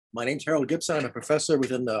My name's Harold Gibson. I'm a professor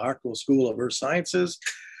within the Harquail School of Earth Sciences.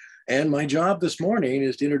 And my job this morning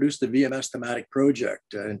is to introduce the VMS Thematic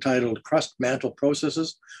Project entitled Crust Mantle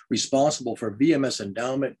Processes Responsible for VMS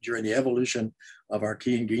Endowment During the Evolution of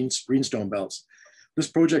Archean Greenstone Belts. This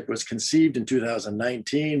project was conceived in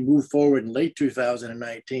 2019, moved forward in late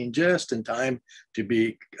 2019, just in time to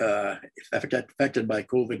be affected by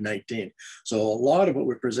COVID-19. So a lot of what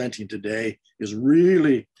we're presenting today is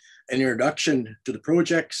really an introduction to the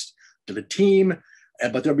projects, to the team,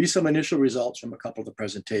 but there'll be some initial results from a couple of the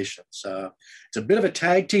presentations. It's a bit of a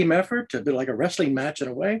tag team effort, a bit like a wrestling match in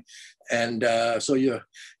a way. And so you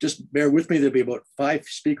just bear with me. There'll be about 5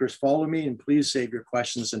 speakers follow me, and please save your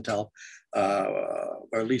questions until, or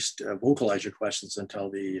at least vocalize your questions until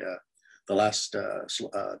the last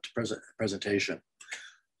presentation.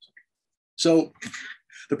 So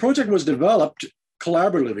the project was developed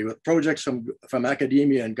collaboratively with projects from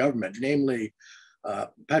academia and government, namely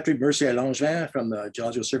Patrick Mercier-Langevin from the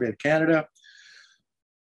Geological Survey of Canada,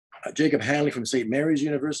 Jacob Hanley from St. Mary's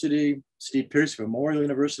University, Steve Pierce from Memorial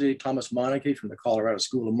University, Thomas Monarchy from the Colorado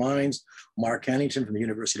School of Mines, Mark Hannington from the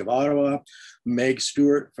University of Ottawa, Meg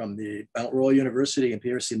Stewart from the Mount Royal University, and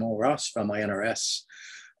Pierre-Simon Ross from INRS.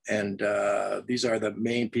 And these are the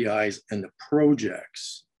main PIs in the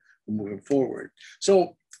projects moving forward.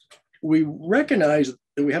 So we recognize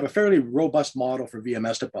that we have a fairly robust model for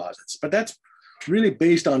VMS deposits, but that's really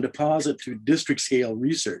based on deposit to district scale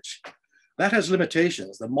research. That has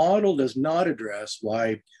limitations. The model does not address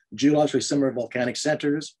why geologically similar volcanic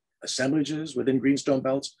centers, assemblages within greenstone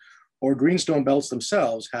belts, or greenstone belts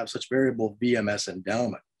themselves have such variable VMS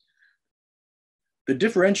endowment. The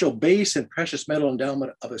differential base and precious metal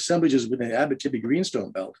endowment of assemblages within the Abitibi Greenstone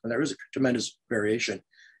Belt, and there is a tremendous variation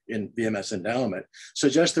in VMS endowment,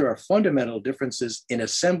 suggests there are fundamental differences in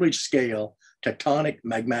assemblage scale, tectonic,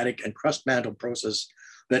 magmatic, and crust mantle process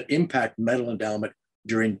that impact metal endowment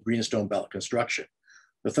during greenstone belt construction.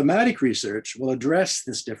 The thematic research will address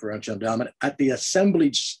this differential endowment at the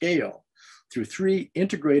assemblage scale through 3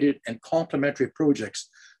 integrated and complementary projects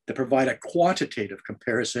that provide a quantitative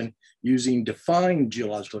comparison using defined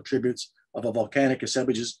geological attributes of a volcanic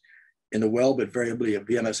assemblages in the well but variably of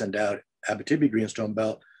VMS endowed Abitibi Greenstone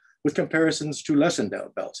Belt with comparisons to less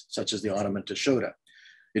endowed belts, such as the Onamenta-Shota.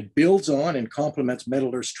 It builds on and complements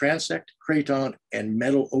Metal Earth's transect, craton, and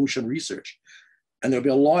metal ocean research. And there'll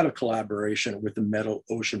be a lot of collaboration with the metal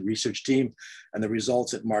ocean research team, and the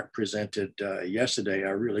results that Mark presented yesterday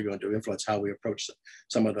are really going to influence how we approach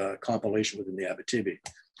some of the compilation within the Abitibi.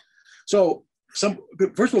 So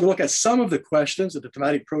first we'll look at some of the questions that the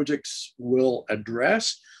thematic projects will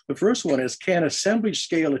address. The first one is, can assemblage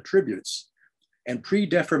scale attributes and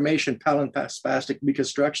pre-deformation palimpsestic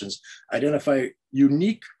reconstructions identify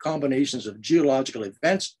unique combinations of geological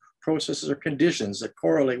events, processes, or conditions that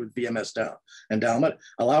correlate with VMS endowment,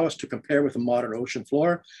 allow us to compare with the modern ocean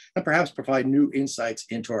floor, and perhaps provide new insights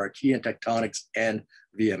into our Archean tectonics and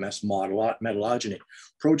VMS metallogeny.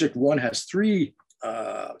 Project 1 has 3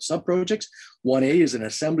 sub-projects. 1A is an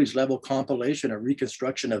assemblage level compilation and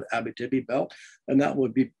reconstruction of Abitibi Belt, and that will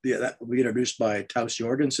be introduced by Taus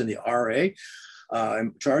Joergensen, the RA,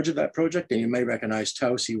 in charge of that project. And you may recognize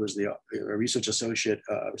Taus. He was the research associate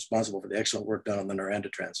responsible for the excellent work done on the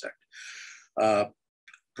Noranda transect.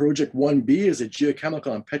 Project 1B is a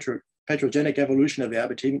geochemical and petrogenic evolution of the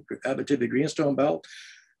Abitibi Greenstone Belt.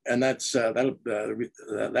 And that's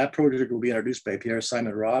that project will be introduced by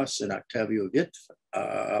Pierre-Simon Ross and Octavio Witt.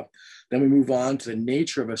 Then we move on to the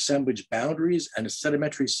nature of assemblage boundaries and a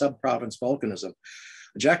sedimentary subprovince volcanism.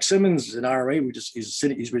 Jack Simmons in RA,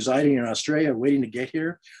 he's residing in Australia, waiting to get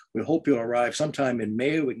here. We hope he'll arrive sometime in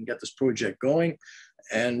May. We can get this project going.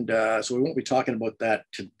 And so we won't be talking about that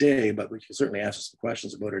today, but we can certainly answer some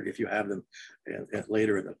questions about it if you have them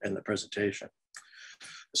later in the presentation.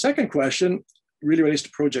 The second question really relates to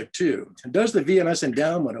project 2. Does the VMS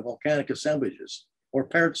endowment of volcanic assemblages or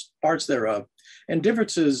parts thereof and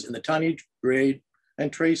differences in the tonnage, grade,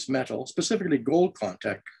 and trace metal, specifically gold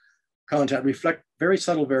content reflect very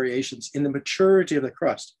subtle variations in the maturity of the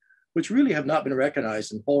crust, which really have not been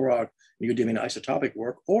recognized in whole rock neodymium isotopic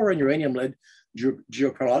work or in uranium-led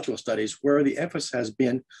geochronological studies, where the emphasis has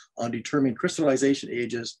been on determining crystallization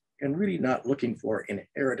ages and really not looking for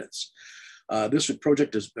inheritance. This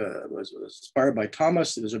project was inspired by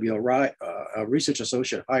Thomas. There will be a research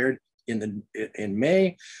associate hired in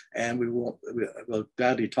May, and we'll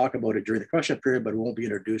gladly talk about it during the question period, but it won't be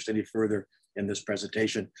introduced any further in this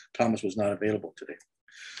presentation. Thomas was not available today.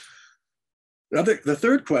 The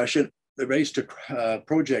third question that relates to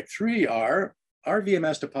project 3 are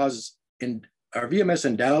VMS deposits are VMS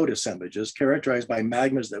endowed assemblages characterized by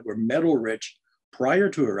magmas that were metal rich prior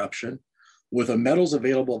to eruption with the metals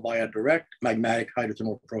available via direct magmatic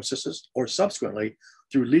hydrothermal processes or subsequently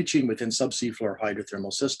through leaching within subsea floor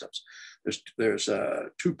hydrothermal systems. There's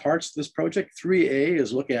two parts to this project. 3A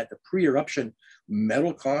is looking at the pre-eruption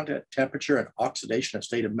metal content, temperature, and oxidation of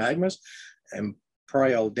state of magmas. And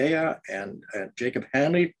Prialdea and Jacob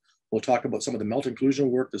Hanley will talk about some of the melt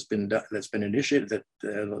inclusion work that's been initiated, that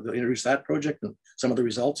they'll introduce that project and some of the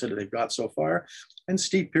results that they've got so far. And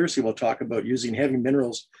Steve Piercy will talk about using heavy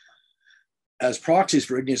minerals as proxies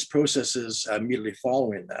for igneous processes immediately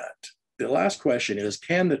following that. The last question is,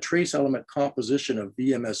 can the trace element composition of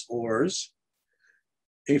VMS ores,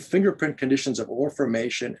 a fingerprint conditions of ore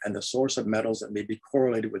formation, and the source of metals that may be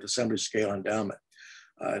correlated with assemblage scale endowment?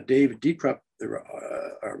 Dave Dekrup,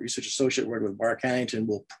 our research associate working with Mark Hannington,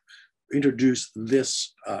 will introduce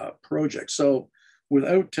this project. So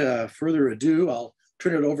without further ado, I'll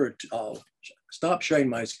stop sharing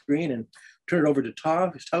my screen and turn it over to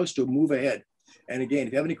Taus to move ahead. And again,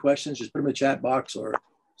 if you have any questions, just put them in the chat box or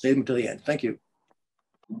save them till the end. Thank you.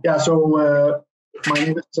 Yeah, so my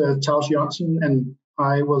name is Taus Joergensen, and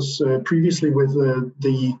I was previously with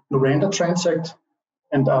the Noranda Transect,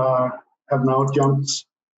 and have now jumped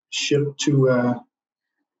ship to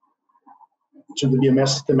the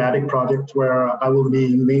VMS Thematic Project, where I will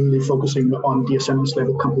be mainly focusing on the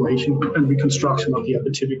assemblage-level compilation and reconstruction of the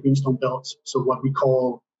Abitibi Greenstone Belt, so what we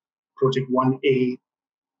call Project 1A.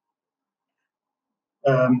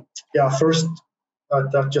 First,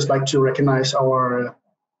 I'd just like to recognize our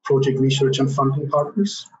project research and funding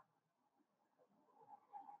partners.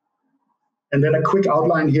 And then a quick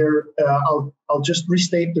outline here. I'll just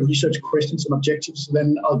restate the research questions and objectives.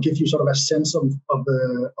 Then I'll give you sort of a sense of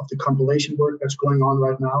the compilation work that's going on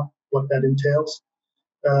right now, what that entails.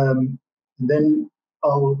 Then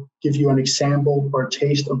I'll give you an example or a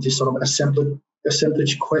taste of this sort of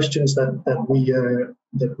assemblage questions that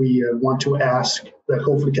we want to ask, that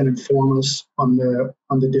hopefully can inform us on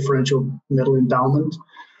the differential metal endowment.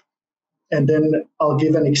 And then I'll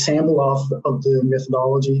give an example of the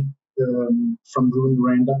methodology from Ruin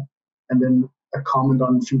Noranda, and then a comment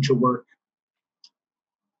on future work.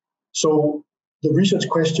 So the research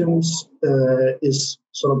questions is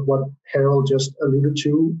sort of what Harold just alluded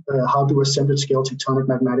to. How do assemblage scale tectonic,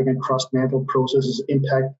 magmatic, and crust mantle processes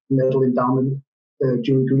impact metal endowment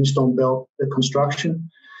during Greenstone Belt construction?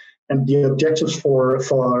 And the objectives for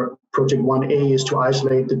Project 1A is to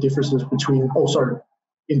isolate the differences between,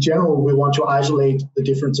 in general, we want to isolate the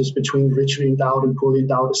differences between richly endowed and poorly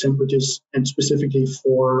endowed assemblages, and specifically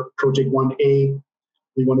for Project 1A,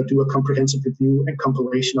 we want to do a comprehensive review and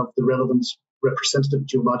compilation of the relevant representative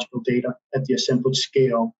geological data at the assemblage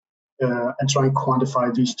scale, and try and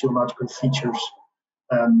quantify these geological features.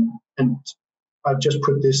 And I've just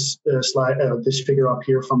put this this figure up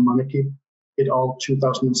here from Manneke et al.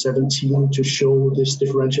 2017 to show this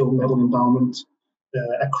differential metal endowment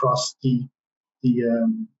across the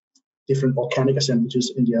different volcanic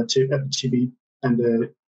assemblages in the Abitibi. And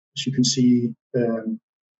as you can see,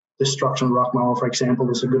 the structural rock marl, for example,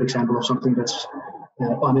 is a good example of something that's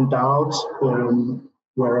unendowed,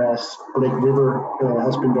 whereas Lake River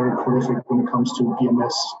has been very prolific when it comes to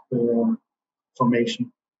VMS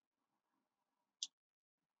formation.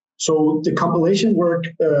 So the compilation work,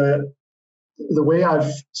 the way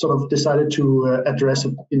I've sort of decided to address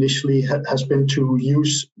it initially has been to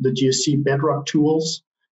use the GSC Bedrock tools,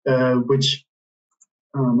 which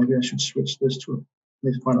maybe I should switch this to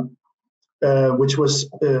which was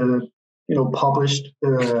published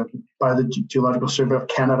by the Geological Survey of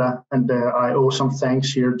Canada, and I owe some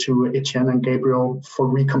thanks here to Etienne and Gabriel for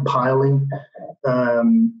recompiling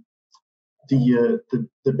the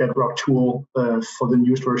Bedrock tool for the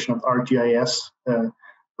newest version of ArcGIS.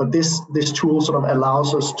 But this tool sort of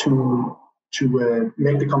allows us to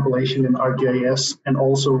make the compilation in ArcGIS and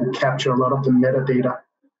also capture a lot of the metadata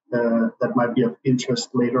that might be of interest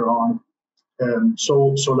later on.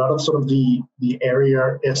 So a lot of sort of the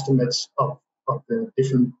area estimates of the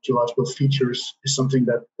different geological features is something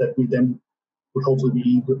that we then would hopefully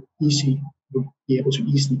be able to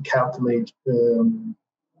easily calculate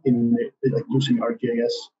in using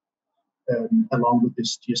ArcGIS along with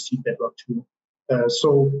this GSC Bedrock tool.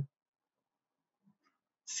 So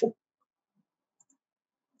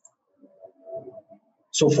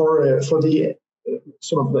for the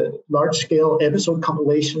sort of the large-scale episode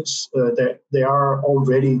compilations, there are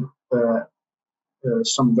already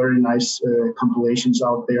some very nice compilations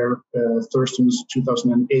out there. Thurston's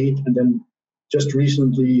 2008, and then just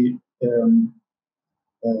recently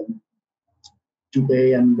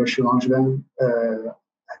Dubé and Laurentian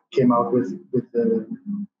came out with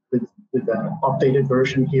an updated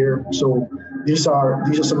version here. So these are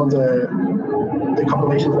some of the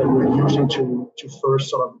compilations that we're using to first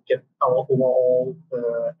sort of get our overall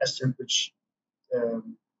assemblage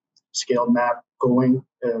scale map going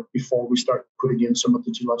before we start putting in some of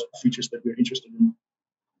the geological features that we're interested in.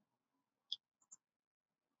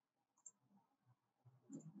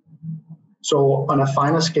 So on a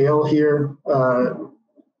finer scale here,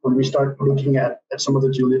 when we start looking at some of the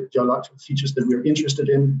geological features that we're interested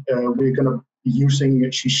in, we're going to be using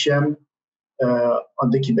GChem on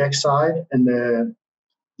the Quebec side and the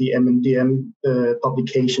MNDM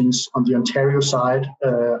publications on the Ontario side.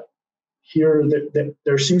 Here,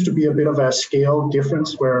 there seems to be a bit of a scale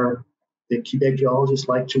difference where the Quebec geologists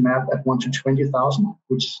like to map at 1 to 20,000,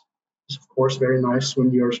 which is of course very nice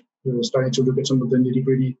when you're starting to look at some of the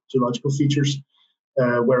nitty-gritty geological features.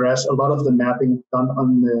 Whereas a lot of the mapping done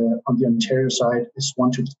on the Ontario side is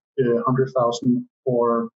 1 to 100,000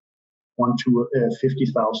 or 1 to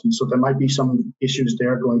 50,000. So there might be some issues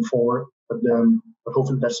there going forward, but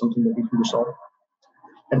hopefully that's something that we can resolve.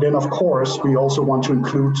 And then, of course, we also want to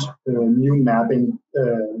include new mapping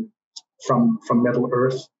from Metal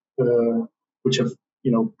Earth, which have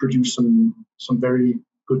produced some very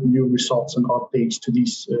good new results and updates to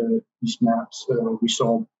these maps. We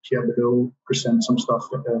saw Pierre present some stuff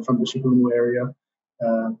from the Chibougamau area,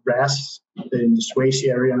 RAS in the Swayze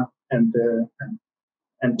area,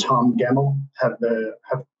 and Tom Gamble have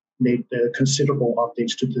made considerable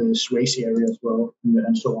updates to the Swayze area as well,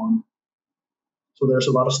 and so on. So there's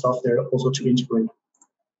a lot of stuff there also to integrate.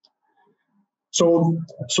 So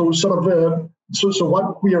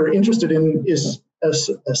what we are interested in is, as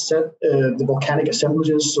said, the volcanic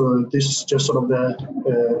assemblages. So this is just sort of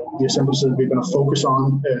the assemblages that we're going to focus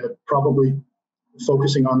on, probably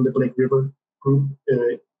focusing on the Blake River group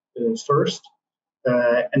first.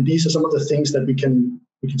 And these are some of the things that we can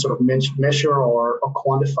sort of measure or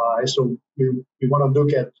quantify. So we want to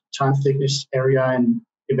look at time, thickness, area, and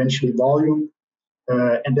eventually volume.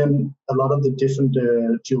 And then a lot of the different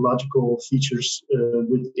geological features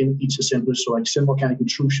within each assemblage, so like volcanic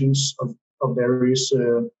intrusions of various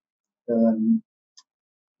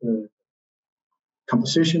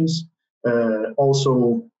compositions,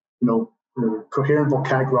 also coherent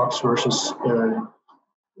volcanic rocks versus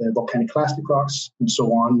volcanic clastic rocks, and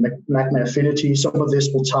so on. Magma affinity. Some of this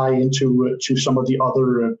will tie into some of the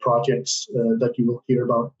other projects that you will hear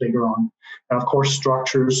about later on. And of course,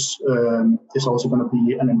 structures is also going to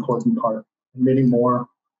be an important part, and many more.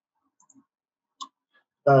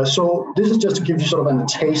 So this is just to give you sort of a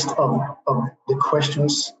taste of the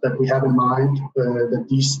questions that we have in mind that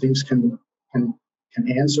these things can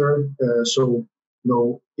answer. So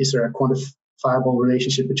is there a quantifiable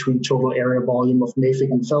relationship between total area volume of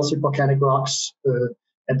mafic and felsic volcanic rocks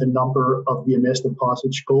and the number of VMS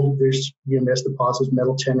deposits, gold-rich VMS deposits,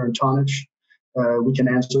 metal tenor, and tonnage? We can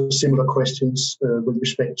answer similar questions with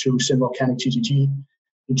respect to volcanic TGG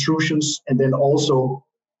intrusions, and then also,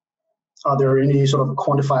 are there any sort of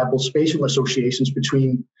quantifiable spatial associations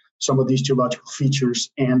between some of these geological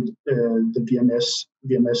features and the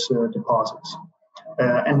VMS deposits?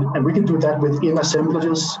 And we can do that within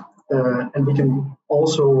assemblages, and we can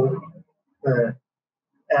also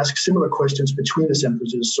ask similar questions between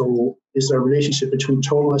assemblages. So is there a relationship between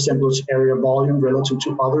total assemblage area volume relative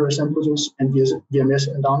to other assemblages and VMS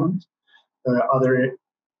endowment? Are there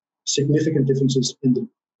significant differences in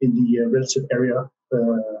the relative area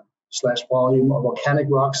 / volume of volcanic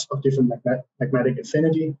rocks of different magmatic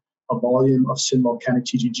affinity, a volume of volcanic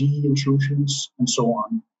TGG intrusions, and so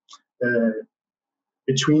on,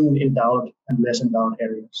 between endowed and less endowed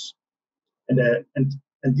areas?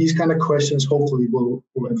 And these kind of questions hopefully will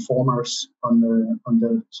inform us on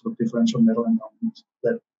the sort of differential metal endowment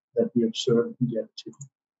that we observe in the Abitibi.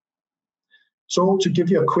 So to give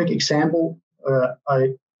you a quick example,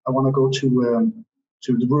 I want to go to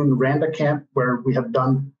the Rwanda camp, where we have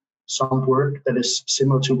done some work that is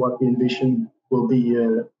similar to what we envision will be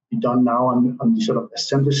done now on the sort of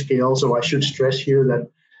assembly scale. So I should stress here that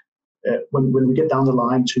when we get down the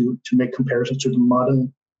line to make comparisons to the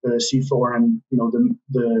modern seafloor and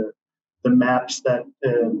the maps that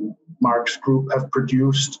Mark's group have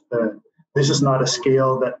produced, this is not a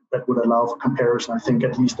scale that would allow for comparison, I think,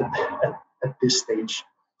 at least at this stage.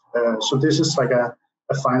 So this is like a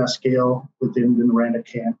finer scale within the Rwanda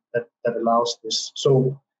camp that allows this.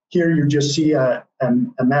 So here you just see a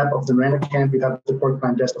map of the Rwanda camp. You have the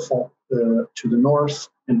Porcupine Desert Fault to the north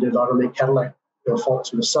and the Lauder Lake Cadillac Fault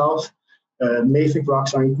to the south. Mafic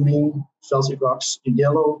rocks are in green, felsic rocks in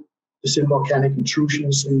yellow. The volcanic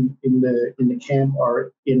intrusions in the camp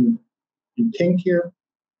are in pink here.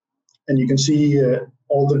 And you can see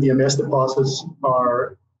all the VMS deposits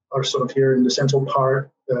are sort of here in the central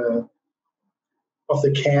part of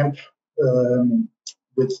the camp,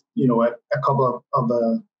 with a couple of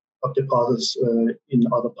deposits in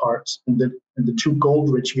other parts, and the two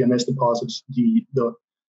gold-rich VMS deposits, the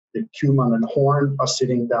Cuman and Horn, are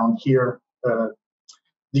sitting down here.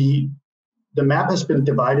 The map has been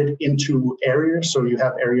divided into areas, so you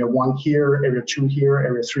have area 1 here, area 2 here,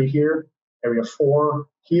 area 3 here, area 4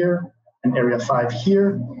 here, and area 5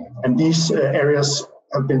 here, and these areas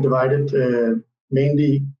have been divided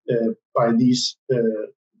mainly by these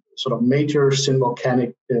sort of major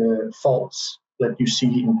synvolcanic faults that you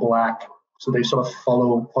see in black. So they sort of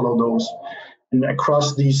follow those, and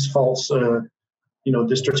across these faults, the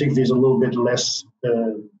stratigraphy is a little bit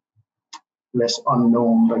less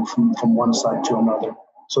unknown, like from one side to another.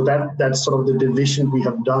 So that's sort of the division we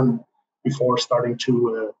have done before starting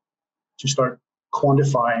to start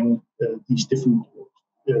quantifying these different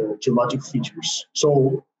geologic features.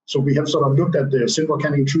 So we have sort of looked at the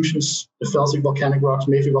synvolcanic intrusions, the felsic volcanic rocks,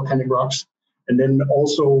 mafic volcanic rocks, and then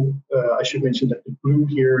also I should mention that the blue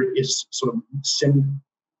here is sort of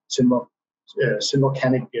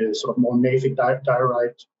synvolcanic, sort of more mafic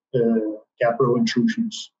diorite gabbro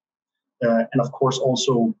intrusions. And of course,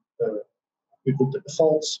 also we looked at the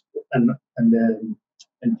faults and the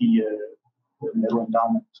metal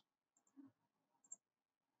endowment.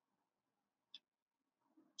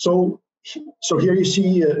 So here you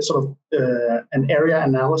see sort of an area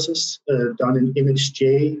analysis done in image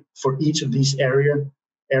J for each of these area.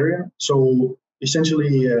 So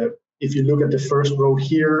essentially, if you look at the first row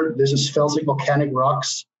here, this is felsic volcanic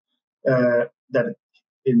rocks that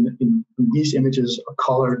in these images are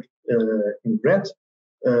colored in red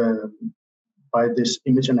by this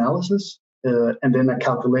image analysis, and then a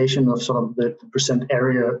calculation of sort of the percent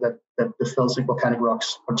area that the felsic volcanic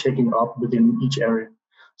rocks are taking up within each area.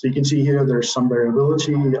 So you can see here there's some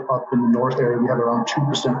variability. Up in the north area, we have around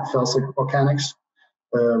 2% felsic volcanics,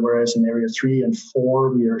 whereas in area 3 and 4,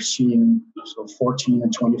 we are seeing so 14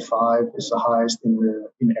 and 25 is the highest in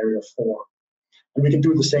area 4. And we can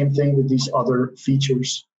do the same thing with these other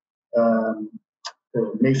features.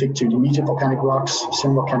 Mafic to intermediate volcanic rocks,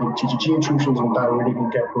 synvolcanic GGG intrusions, and dioritic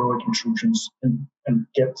and gabbroic intrusions, and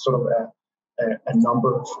get sort of a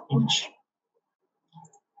number of each.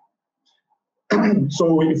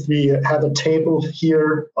 So if we have a table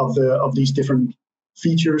here of these different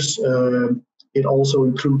features, it also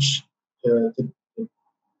includes the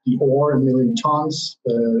ore in million tons,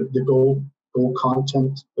 the gold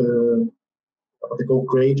content, the gold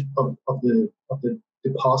grade of the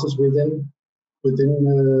deposits within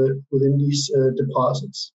these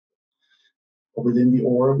deposits, or within the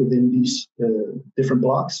ore, within these different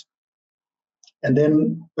blocks. And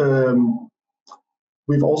then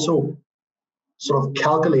we've also sort of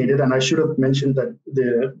calculated, and I should have mentioned that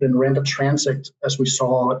the Noranda transect, as we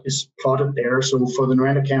saw, is plotted there. So for the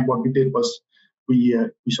Noranda camp, what we did was we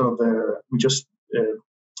just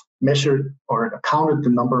measured or counted the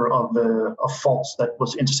number of faults that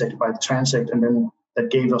was intersected by the transect, and then that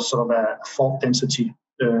gave us sort of a fault density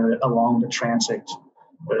along the transect.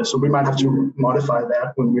 So we might have to modify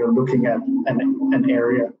that when we are looking at an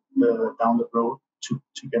area down the road to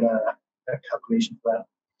get a calculation for that.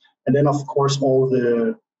 And then, of course, all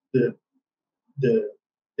the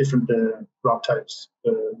different rock types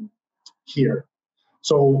here.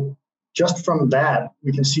 So just from that,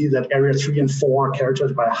 we can see that area 3 and 4 are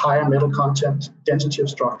characterized by a higher metal content, density of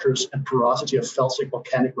structures, and porosity of felsic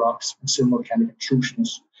volcanic rocks and synvolcanic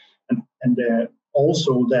intrusions. And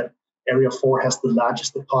also that area 4 has the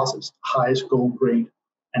largest deposits, highest gold grade,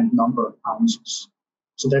 and number of ounces.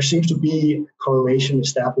 So there seems to be correlation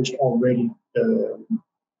established already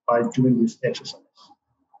by doing this exercise.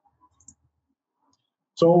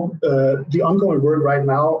 So the ongoing work right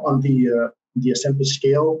now on the assemblage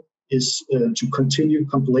scale is to continue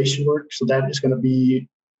compilation work. So that is going to be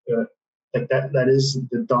that is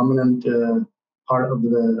the dominant part of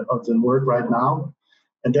the work right now,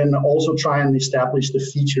 and then also try and establish the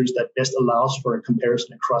features that best allows for a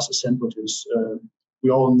comparison across assemblages. We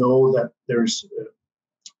all know that there's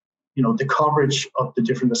the coverage of the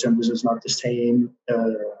different assemblies is not the same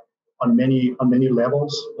on many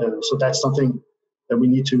levels. So that's something that we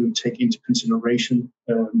need to take into consideration.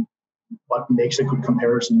 What makes a good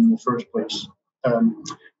comparison in the first place.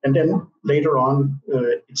 And then later on,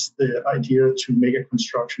 it's the idea to make a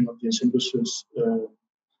construction of the assemblages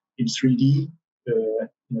in 3D,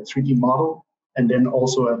 in a 3D model, and then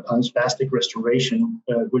also a panspastic restoration,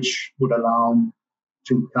 which would allow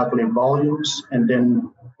to calculate volumes and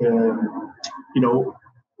then,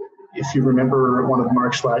 if you remember one of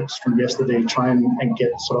Mark's slides from yesterday, try and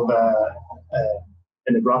get sort of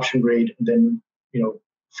an eruption rate, and then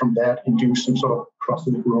from that induce some sort of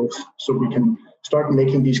crustal growth, so we can start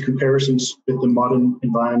making these comparisons with the modern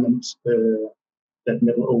environment that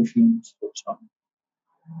Middle Ocean sports on.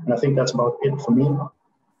 And I think that's about it for me.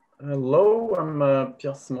 Hello, I'm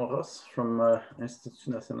Pierre-Simon Ross from Institut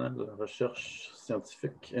National de Recherche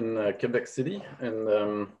Scientifique in Quebec City,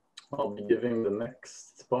 and I'll be giving the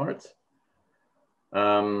next part.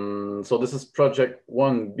 So this is project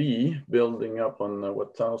 1B, building up on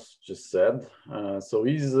what Taos just said. So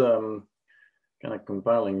he's kind of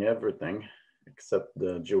compiling everything except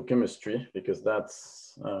the geochemistry, because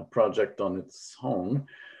that's a project on its own.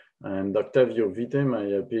 And Octavio Vite, my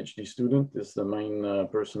PhD student, is the main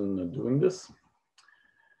person doing this.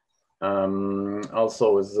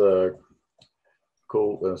 Also, his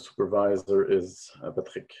co-supervisor is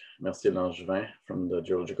Patrick Mercier-Langevin from the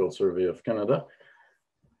Geological Survey of Canada.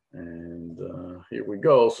 And here we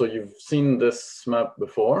go. So you've seen this map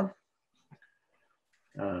before.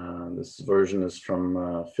 This version is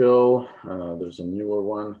from Phil. There's a newer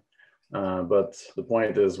one. But the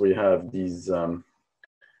point is we have these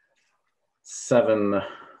 7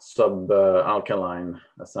 sub-alkaline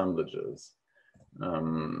assemblages.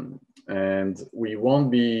 And we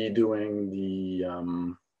won't be doing the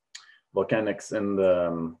volcanics in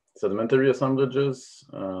the sedimentary assemblages.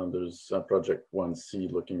 There's a project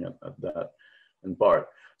 1C looking at that in part.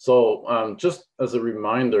 So just as a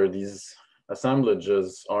reminder, these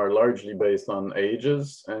assemblages are largely based on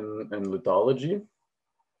ages and lithology.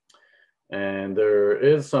 And there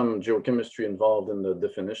is some geochemistry involved in the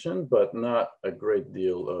definition, but not a great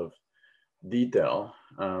deal of detail.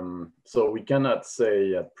 So we cannot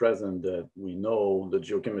say at present that we know the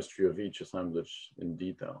geochemistry of each assemblage in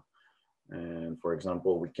detail. And for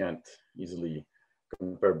example, we can't easily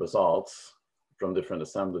compare basalts from different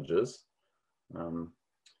assemblages.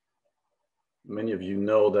 Many of you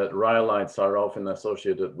know that rhyolites are often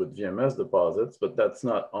associated with VMS deposits, but that's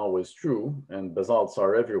not always true. And basalts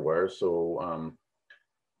are everywhere. So,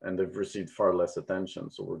 and they've received far less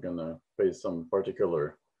attention. So we're gonna pay some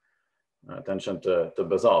particular attention to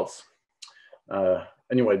basalts.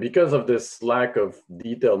 Anyway, because of this lack of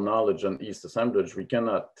detailed knowledge on each assemblage, we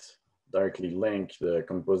cannot directly link the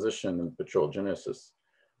composition and petrogenesis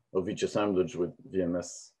of each assemblage with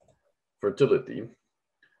VMS fertility.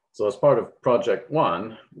 So as part of project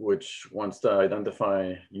 1, which wants to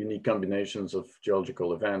identify unique combinations of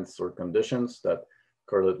geological events or conditions that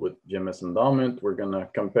correlate with VMS endowment, we're gonna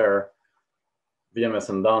compare VMS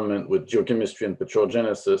endowment with geochemistry and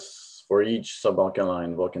petrogenesis for each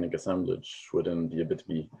subalkaline volcanic assemblage within the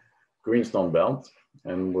Abitibi Greenstone Belt.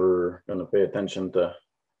 And we're gonna pay attention to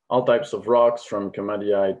all types of rocks from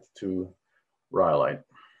komatiite to rhyolite,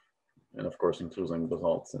 and of course, including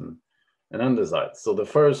basalts and andesites. So the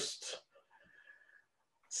first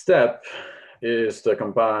step is to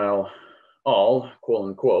compile all, quote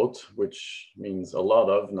unquote, which means a lot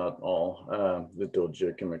of, not all,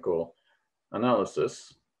 lithogeochemical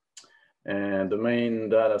analysis. And the main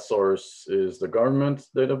data source is the government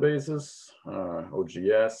databases,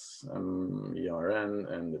 OGS, ERN,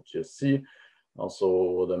 and the GSC.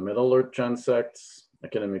 Also the Middle Earth transects,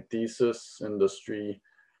 academic thesis, industry,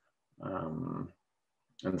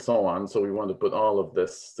 and so on. So we want to put all of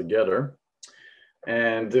this together.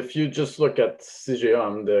 And if you just look at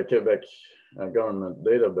CGEOM, the Quebec government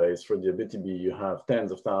database for the Abitibi, you have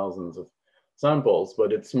tens of thousands of samples,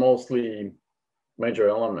 but it's mostly major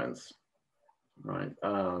elements, right?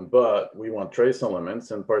 But we want trace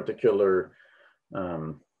elements, in particular,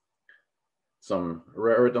 some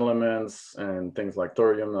rare earth elements and things like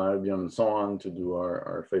thorium, niobium, and so on to do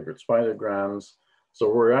our favorite spectrograms. So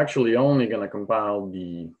we're actually only going to compile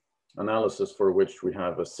the analysis for which we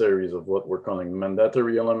have a series of what we're calling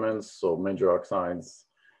mandatory elements, so major oxides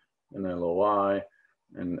and LOI,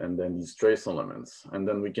 and then these trace elements. And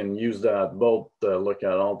then we can use that both to look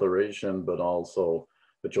at alteration, but also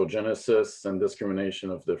petrogenesis and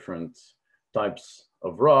discrimination of different types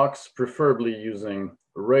of rocks, preferably using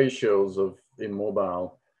ratios of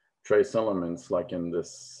immobile trace elements, like in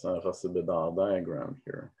this Rossebedar diagram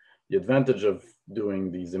here. The advantage of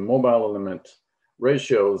doing these immobile element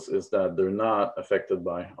ratios is that they're not affected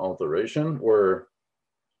by alteration. We're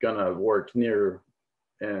gonna work near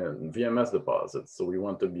VMS deposits, so we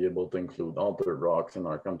want to be able to include altered rocks in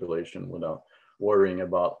our compilation without worrying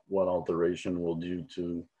about what alteration will do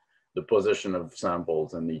to the position of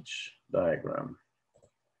samples in each diagram.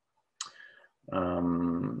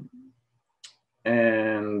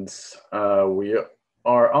 We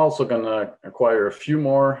are also going to acquire a few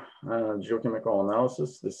more geochemical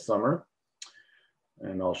analysis this summer.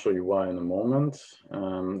 And I'll show you why in a moment.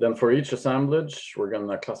 Then for each assemblage, we're going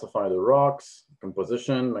to classify the rocks,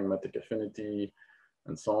 composition, magnetic affinity,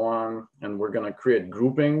 and so on. And we're going to create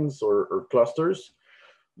groupings or clusters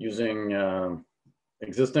using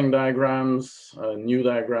existing diagrams, new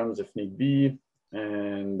diagrams if need be,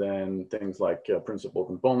 and then things like principal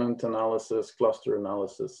component analysis, cluster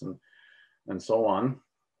analysis, and so on.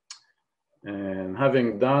 And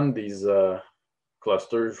having done these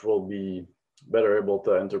clusters, we'll be better able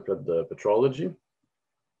to interpret the petrology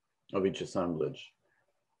of each assemblage.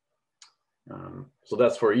 So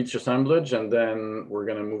that's for each assemblage, and then we're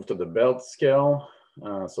going to move to the belt scale.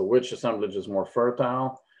 So which assemblage is more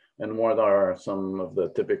fertile, and what are some of the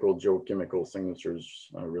typical geochemical signatures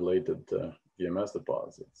related to VMS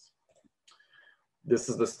deposits. This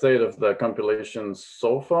is the state of the compilations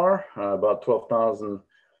so far, about 12,000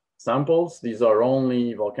 samples. These are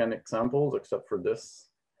only volcanic samples, except for this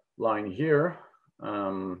line here,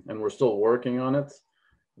 and we're still working on it.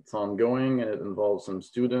 It's ongoing, and it involves some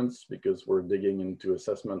students because we're digging into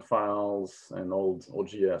assessment files and old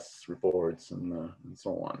OGS reports and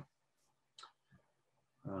so on.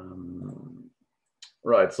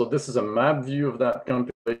 Right, so this is a map view of that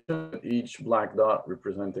compilation, each black dot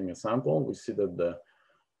representing a sample. We see that the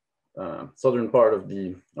southern part of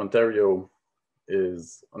the Ontario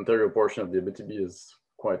portion of the Abitibi is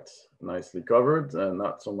quite nicely covered, and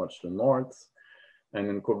not so much the north. And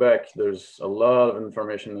in Quebec, there's a lot of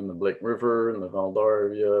information in the Blake River, in the Val d'Or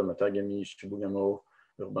area, Matagami, Chibougamau,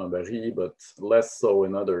 Urbain-Barry, but less so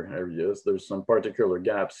in other areas. There's some particular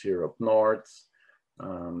gaps here up north.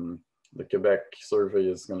 The Quebec survey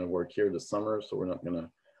is going to work here this summer, so we're not going to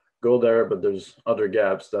go there, but there's other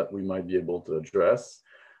gaps that we might be able to address.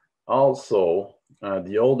 Also,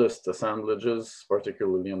 the oldest assemblages,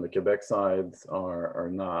 particularly on the Quebec side, are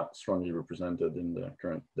not strongly represented in the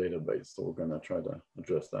current database, so we're going to try to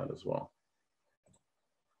address that as well.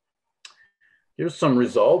 Here's some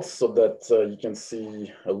results so that you can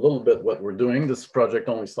see a little bit what we're doing. This project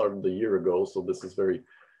only started a year ago, so this is very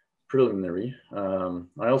preliminary.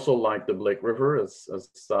 I also like the Blake River as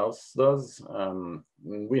South does.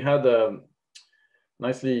 We had a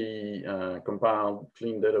nicely compiled,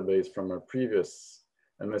 clean database from our previous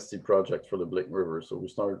MST project for the Blake River. So we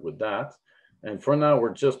started with that. And for now,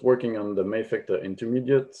 we're just working on the Mayficta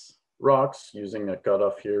intermediate rocks using a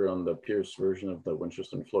cutoff here on the Pierce version of the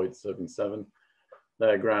Winchester-Floyd 77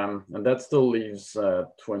 diagram. And that still leaves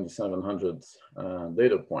 2,700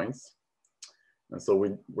 data points. And so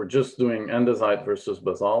we're just doing andesite versus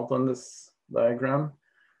basalt on this diagram.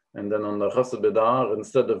 And then on the Rosse Bédard,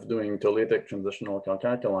 instead of doing tholeiitic transitional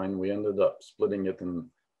calcaline, we ended up splitting it in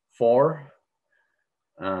 4.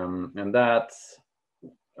 And that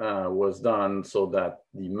was done so that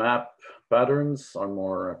the map patterns are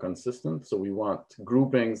more consistent. So we want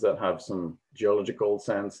groupings that have some geological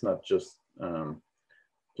sense, not just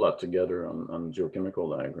plot together on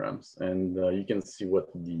geochemical diagrams. And you can see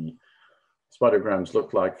what the spiderograms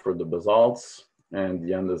look like for the basalts and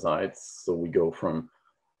the andesites. So we go from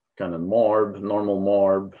kind of normal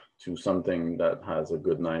morb, to something that has a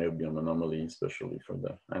good niobium anomaly, especially for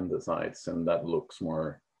the andesites, and that looks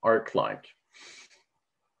more arc-like.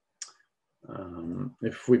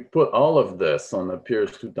 If we put all of this on the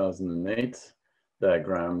Pierce 2008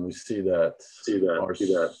 diagram, we see that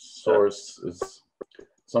our source is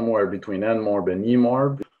somewhere between N-morb and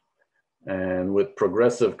E-morb, and with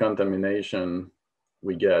progressive contamination,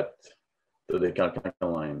 we get to the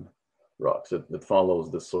calcaline rocks. It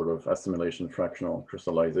follows this sort of assimilation fractional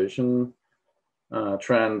crystallization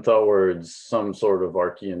trend towards some sort of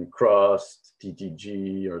Archean crust,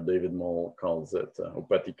 TTG, or David Moll calls it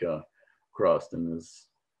Opatica crust in his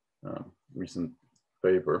recent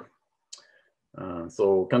paper.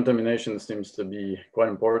 So contamination seems to be quite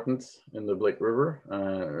important in the Blake River.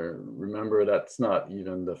 Remember, that's not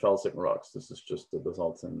even the felsic rocks. This is just the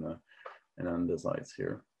basalts and andesites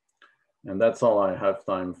here. And that's all I have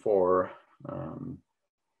time for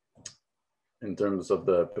in terms of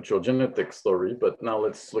the petrogenetic story. But now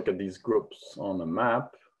let's look at these groups on a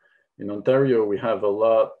map. In Ontario, we have a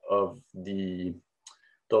lot of the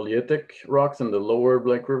tholeiitic rocks in the lower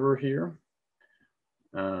Blake River here.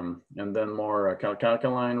 And then more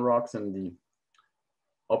calcaline rocks in the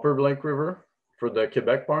upper Blake River. For the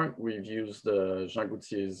Quebec part, we've used Jean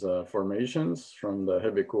Gouthier's formations from the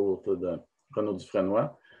Hébécourt to the Renaud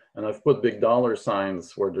Dufresnoy. And I've put big dollar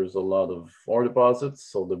signs where there's a lot of ore deposits.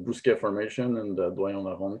 So the Bousquet Formation and the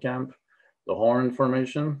Doyon-Laronde Camp, the Horn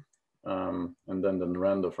Formation, and then the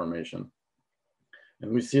Noranda Formation.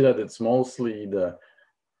 And we see that it's mostly the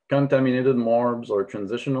contaminated marbs or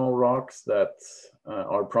transitional rocks that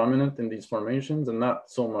are prominent in these formations, and not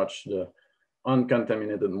so much the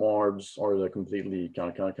uncontaminated marbs or the completely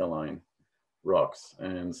calcaline rocks.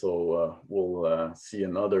 And so we'll see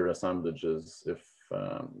in other assemblages if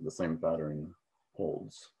the same pattern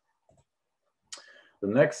holds. The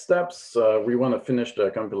next steps, we want to finish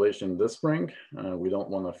the compilation this spring. We don't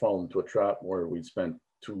want to fall into a trap where we spent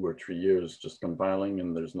 2 or 3 years just compiling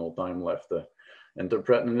and there's no time left to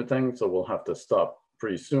interpret anything, so we'll have to stop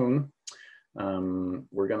pretty soon.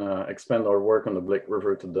 We're gonna expand our work on the Blake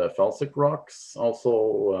River to the felsic rocks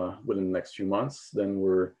also within the next few months. Then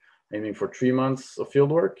we're aiming for 3 months of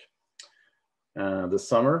field work this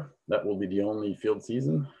summer. That will be the only field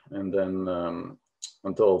season. And then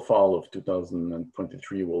until fall of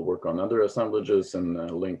 2023, we'll work on other assemblages and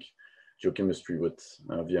link geochemistry with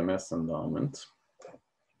VMS endowment.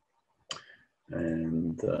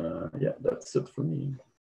 And yeah, that's it for me.